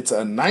so it's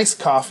a nice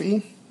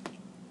coffee,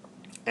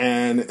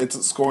 and it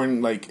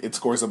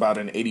scores about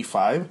an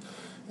 85.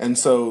 And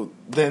so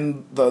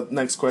then the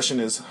next question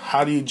is,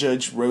 how do you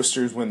judge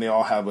roasters when they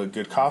all have a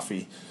good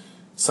coffee?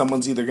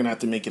 Someone's either going to have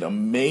to make it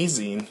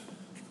amazing,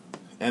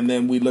 and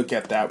then we look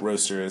at that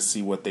roaster and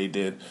see what they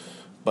did.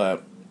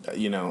 But,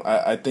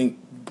 I think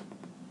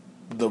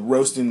the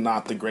roasting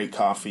not the great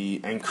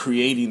coffee and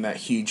creating that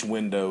huge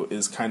window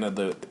is kind of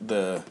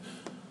the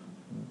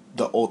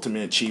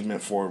ultimate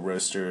achievement for a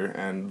roaster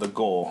and the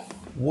goal.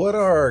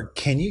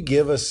 Can you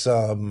give us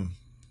some,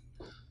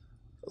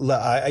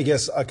 I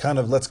guess,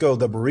 let's go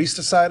the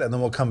barista side, and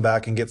then we'll come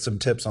back and get some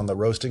tips on the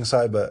roasting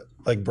side. But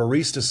like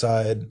barista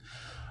side,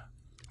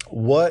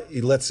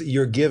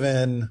 you're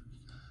given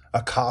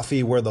a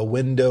coffee where the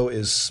window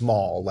is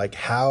small. Like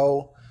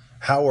how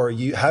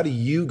do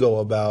you go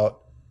about,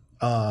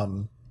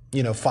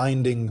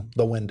 finding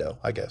the window,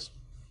 I guess?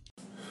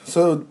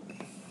 So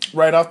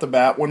right off the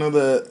bat, one of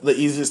the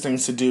easiest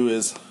things to do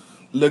is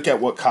look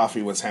at what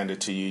coffee was handed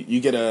to you. You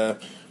get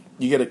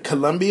a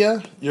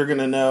Colombia, you're going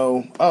to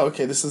know, oh,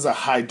 okay, this is a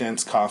high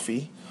dense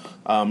coffee.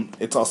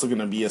 It's also going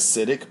to be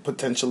acidic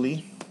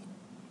potentially.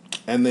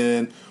 And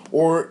then,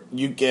 or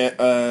you get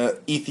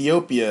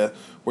Ethiopia,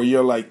 where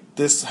you're like,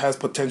 this has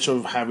potential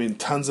of having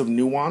tons of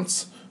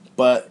nuance,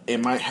 but it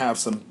might have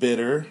some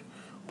bitter,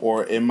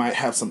 or it might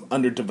have some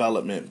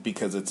underdevelopment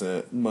because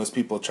most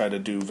people try to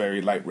do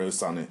very light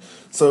roasts on it.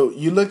 So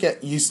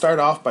you start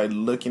off by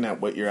looking at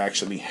what you're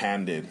actually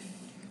handed.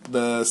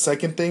 The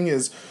second thing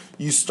is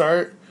you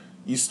start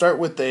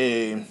with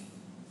a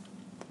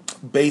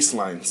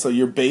baseline. So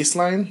your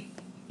baseline,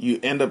 you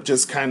end up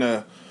just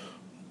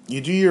you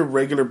do your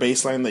regular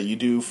baseline that you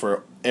do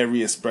for every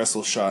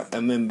espresso shot,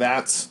 and then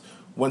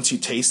once you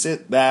taste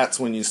it, that's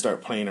when you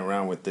start playing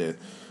around with it.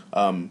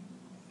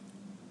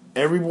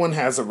 Everyone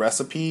has a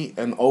recipe,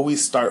 and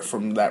always start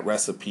from that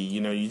recipe.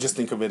 You just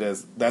think of it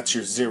as that's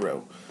your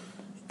zero.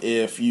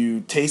 If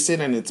you taste it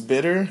and it's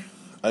bitter,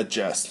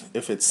 adjust.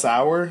 If it's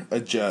sour,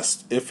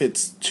 adjust. If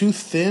it's too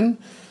thin,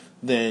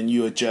 then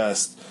you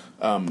adjust.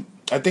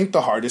 I think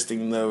the hardest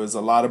thing, though, is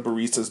a lot of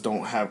baristas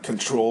don't have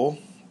control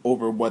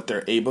over what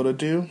they're able to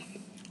do.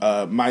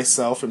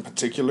 myself in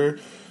particular,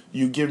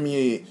 you give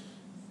me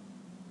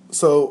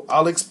so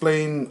I'll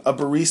explain a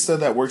barista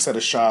that works at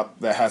a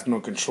shop that has no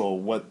control.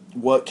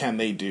 What can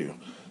they do?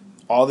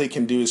 All they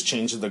can do is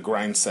change the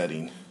grind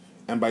setting.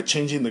 And by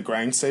changing the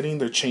grind setting,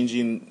 they're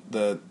changing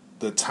the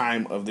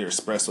time of their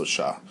espresso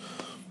shot.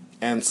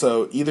 And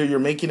so either you're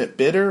making it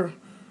bitter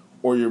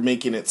or you're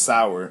making it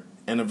sour.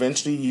 And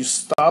eventually you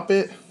stop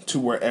it to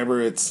wherever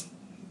it's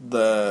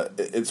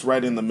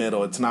right in the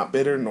middle. It's not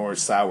bitter nor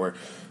sour,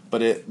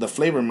 but the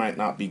flavor might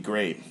not be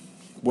great.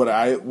 What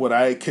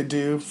I could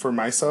do for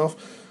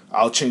myself,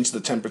 I'll change the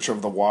temperature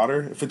of the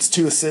water. If it's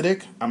too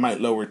acidic, I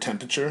might lower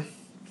temperature.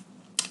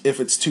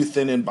 If it's too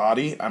thin in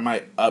body, I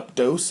might up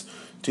dose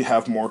to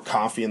have more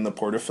coffee in the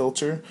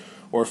portafilter.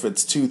 Or if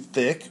it's too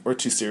thick or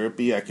too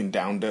syrupy, I can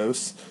down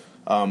dose.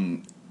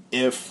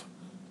 If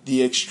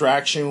the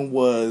extraction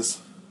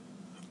was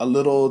a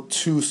little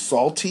too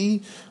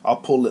salty, I'll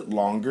pull it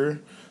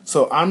longer.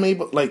 So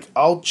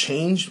I'll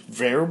change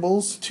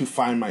variables to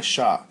find my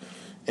shot.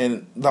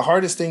 And the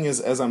hardest thing is,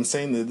 as I'm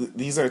saying, that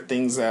these are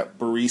things that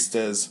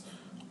baristas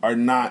are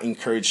not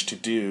encouraged to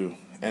do.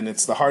 And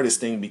it's the hardest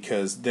thing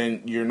because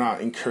then you're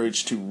not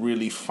encouraged to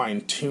really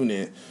fine tune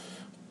it.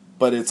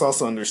 But it's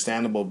also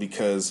understandable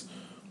because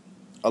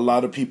a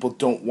lot of people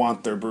don't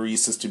want their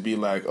baristas to be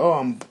like, oh,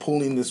 I'm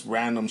pulling this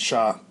random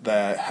shot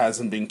that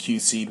hasn't been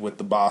QC'd with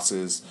the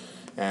bosses.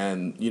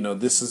 And,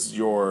 this is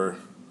your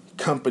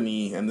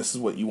company and this is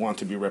what you want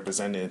to be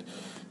represented.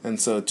 And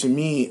so to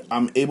me,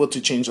 I'm able to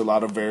change a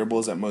lot of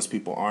variables that most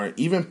people aren't.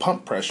 Even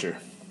pump pressure.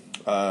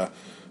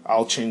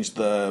 I'll change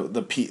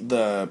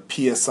the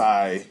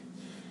PSI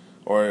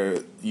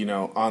or,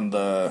 on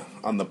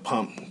the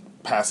pump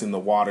passing the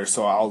water.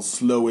 So I'll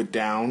slow it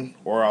down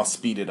or I'll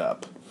speed it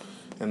up.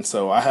 And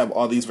so I have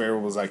all these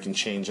variables I can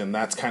change, and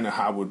that's kind of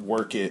how I would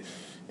work it.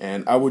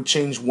 And I would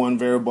change one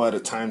variable at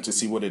a time to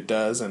see what it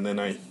does, and then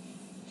I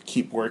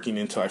keep working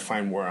until I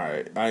find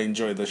where I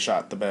enjoy the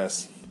shot the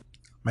best.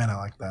 Man, I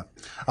like that.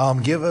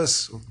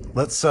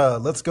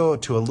 Let's go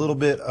to a little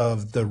bit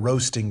of the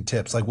roasting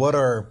tips. Like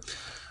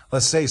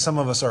let's say some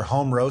of us are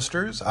home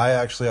roasters.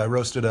 I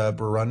roasted a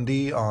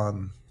Burundi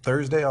on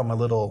Thursday on my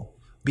little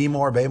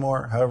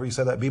Baymore, however you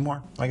said that,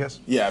 Baymore, I guess.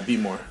 Yeah,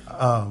 Baymore.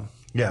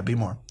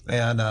 Baymore.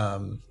 And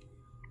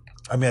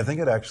I think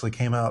it actually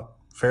came out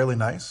fairly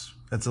nice.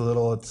 It's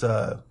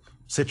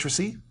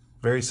citrusy,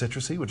 very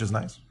citrusy, which is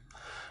nice.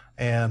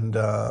 And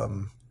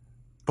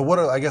but what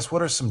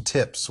are some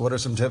tips? What are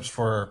some tips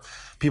for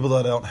people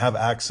that don't have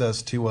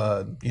access to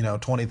a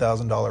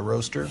 $20,000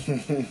 roaster?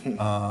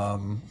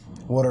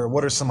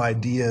 What are some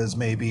ideas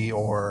maybe,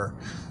 or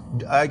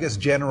I guess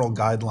general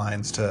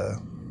guidelines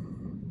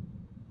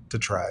to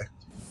try?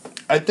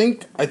 I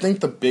think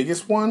the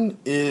biggest one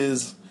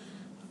is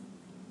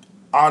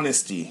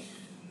honesty.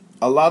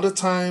 A lot of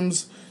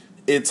times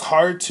it's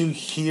hard to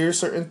hear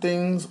certain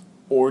things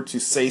or to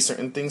say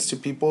certain things to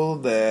people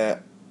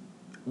that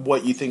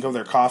what you think of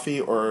their coffee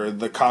or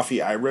the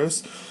coffee I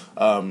roast.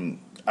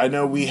 I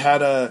know we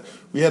had a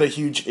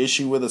huge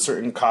issue with a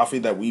certain coffee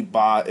that we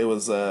bought. It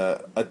was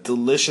a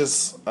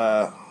delicious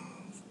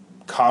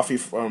coffee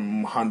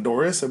from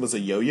Honduras. It was a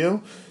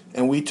yo-yo,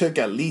 and we took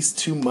at least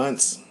 2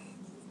 months,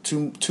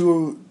 two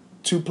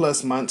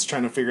plus months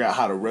trying to figure out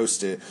how to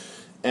roast it.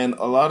 And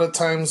a lot of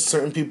times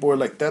certain people are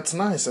like, that's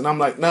nice. And I'm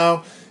like,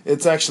 no,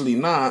 it's actually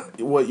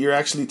not. What you're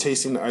actually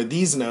tasting are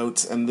these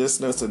notes and this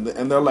notes. And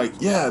they're like,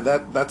 yeah,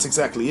 that's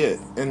exactly it.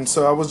 And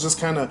so I was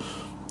just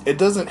it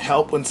doesn't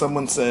help when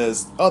someone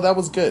says, oh, that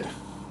was good.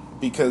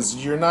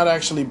 Because you're not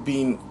actually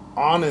being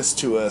honest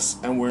to us.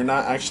 And we're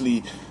not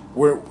going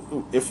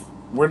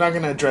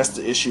to address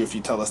the issue if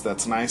you tell us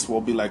that's nice.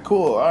 We'll be like,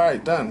 cool, all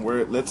right, done.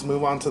 Let's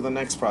move on to the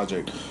next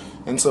project.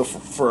 And so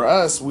for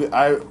us, we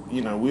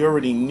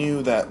already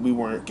knew that we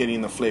weren't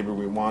getting the flavor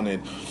we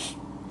wanted.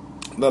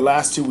 The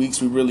last 2 weeks,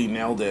 we really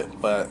nailed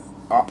it. But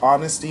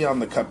honesty on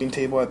the cupping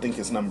table, I think,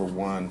 is number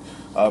one.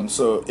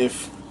 So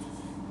if,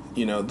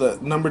 the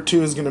number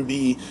two is going to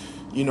be,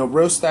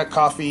 roast that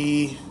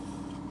coffee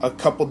a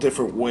couple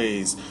different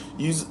ways.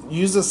 Use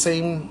the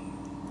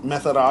same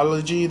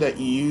methodology that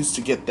you use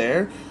to get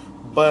there,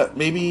 but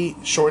maybe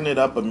shorten it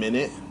up a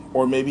minute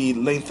or maybe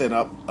lengthen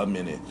up a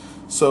minute.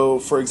 So,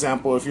 for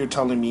example, if you're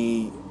telling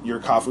me your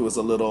coffee was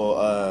a little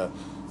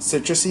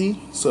citrusy,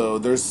 so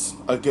there's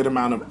a good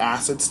amount of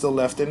acid still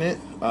left in it,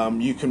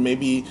 you can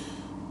maybe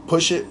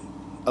push it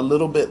a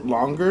little bit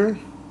longer,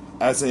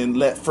 as in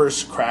let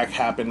first crack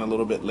happen a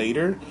little bit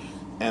later,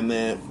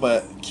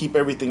 but keep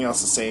everything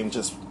else the same.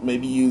 Just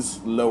maybe use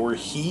lower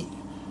heat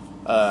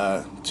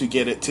to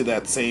get it to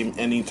that same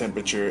ending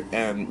temperature,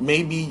 and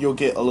maybe you'll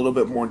get a little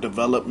bit more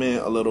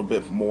development, a little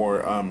bit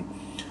more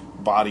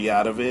body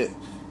out of it.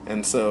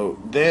 And so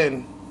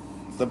then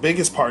the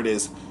biggest part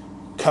is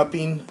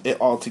cupping it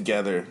all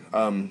together.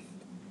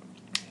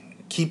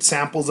 Keep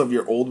samples of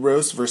your old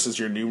roast versus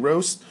your new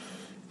roast,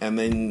 and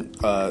then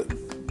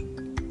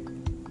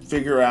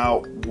figure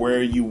out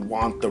where you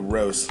want the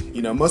roast.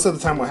 Most of the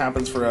time what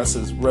happens for us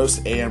is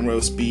roast A and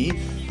roast B.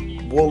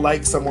 We'll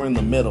like somewhere in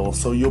the middle,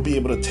 so you'll be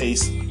able to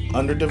taste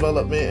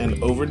underdevelopment and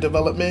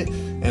overdevelopment,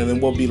 and then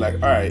we'll be like,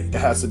 all right, it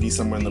has to be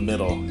somewhere in the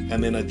middle,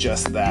 and then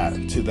adjust that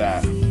to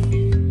that.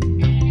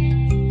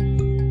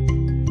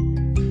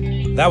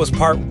 That was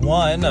part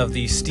 1 of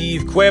the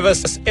Steve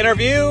Cuevas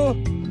interview.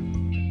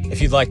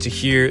 If you'd like to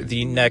hear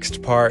the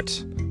next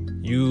part,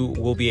 you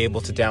will be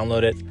able to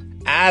download it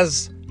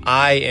as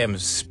I am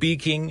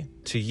speaking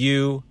to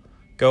you.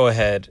 Go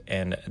ahead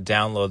and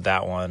download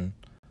that one.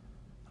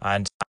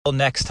 Until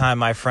next time,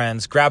 my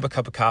friends, grab a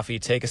cup of coffee,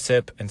 take a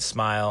sip, and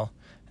smile.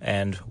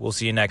 And we'll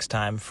see you next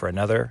time for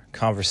another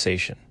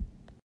conversation.